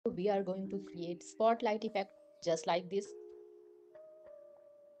we are going to create spotlight effect just like this.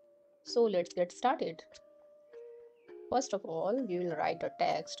 So let's get started. First of all, we will write a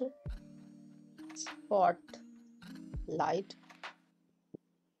text spotlight.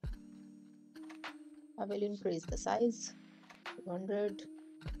 I will increase the size 200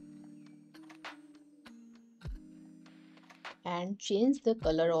 and change the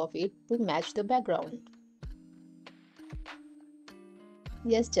color of it to match the background.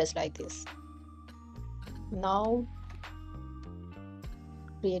 Yes, just like this. Now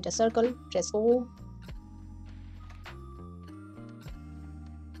create a circle, press O,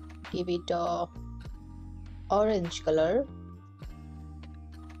 give it a orange color,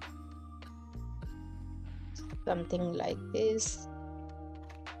 something like this.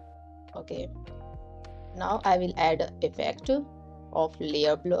 Okay, now I will add an effect of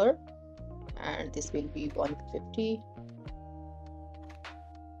layer blur, and this will be 150.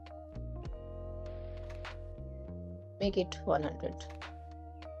 Make it 100.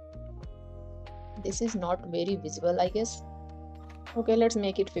 This is not very visible, I guess. Okay, let's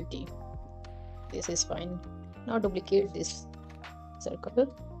make it 50. This is fine. Now duplicate this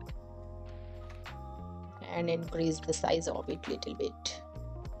circle and increase the size of it little bit,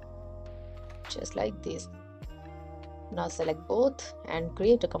 just like this. Now select both and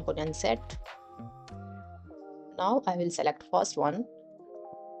create a component set. Now I will select first one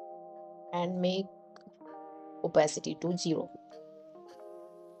and make opacity to 0.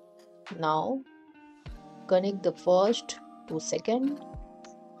 Now connect the first to second.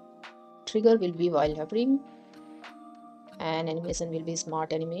 Trigger will be while hovering and animation will be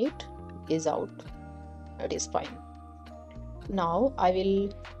smart animate is out. It is fine. Now I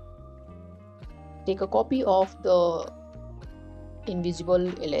will take a copy of the invisible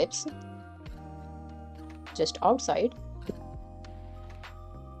ellipse just outside.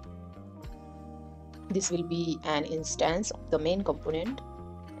 This will be an instance of the main component,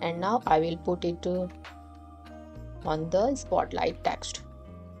 and now I will put it on the spotlight text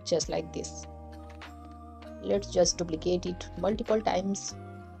just like this. Let's just duplicate it multiple times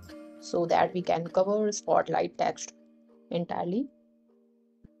so that we can cover spotlight text entirely.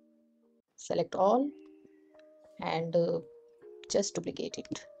 Select all and just duplicate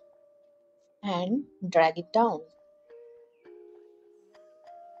it and drag it down.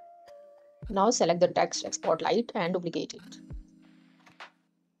 Now select the text spotlight and duplicate it.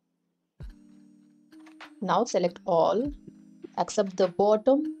 Now select all except the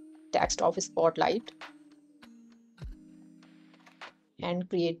bottom text of spotlight and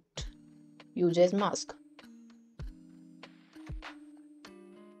create use as mask.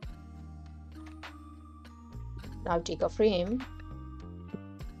 Now take a frame,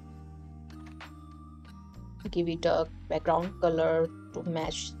 give it a background color to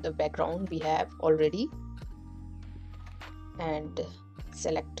match the background we have already, and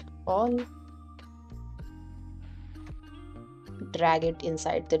select all, drag it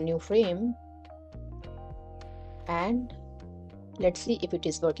inside the new frame, and let's see if it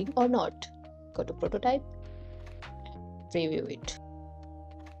is working or not. Go to prototype, preview it.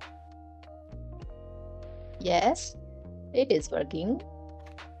 Yes, it is working.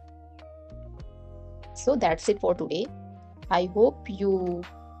 So that's it for today. I hope you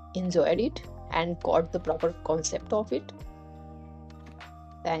enjoyed it and got the proper concept of it.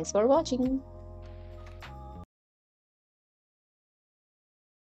 Thanks for watching.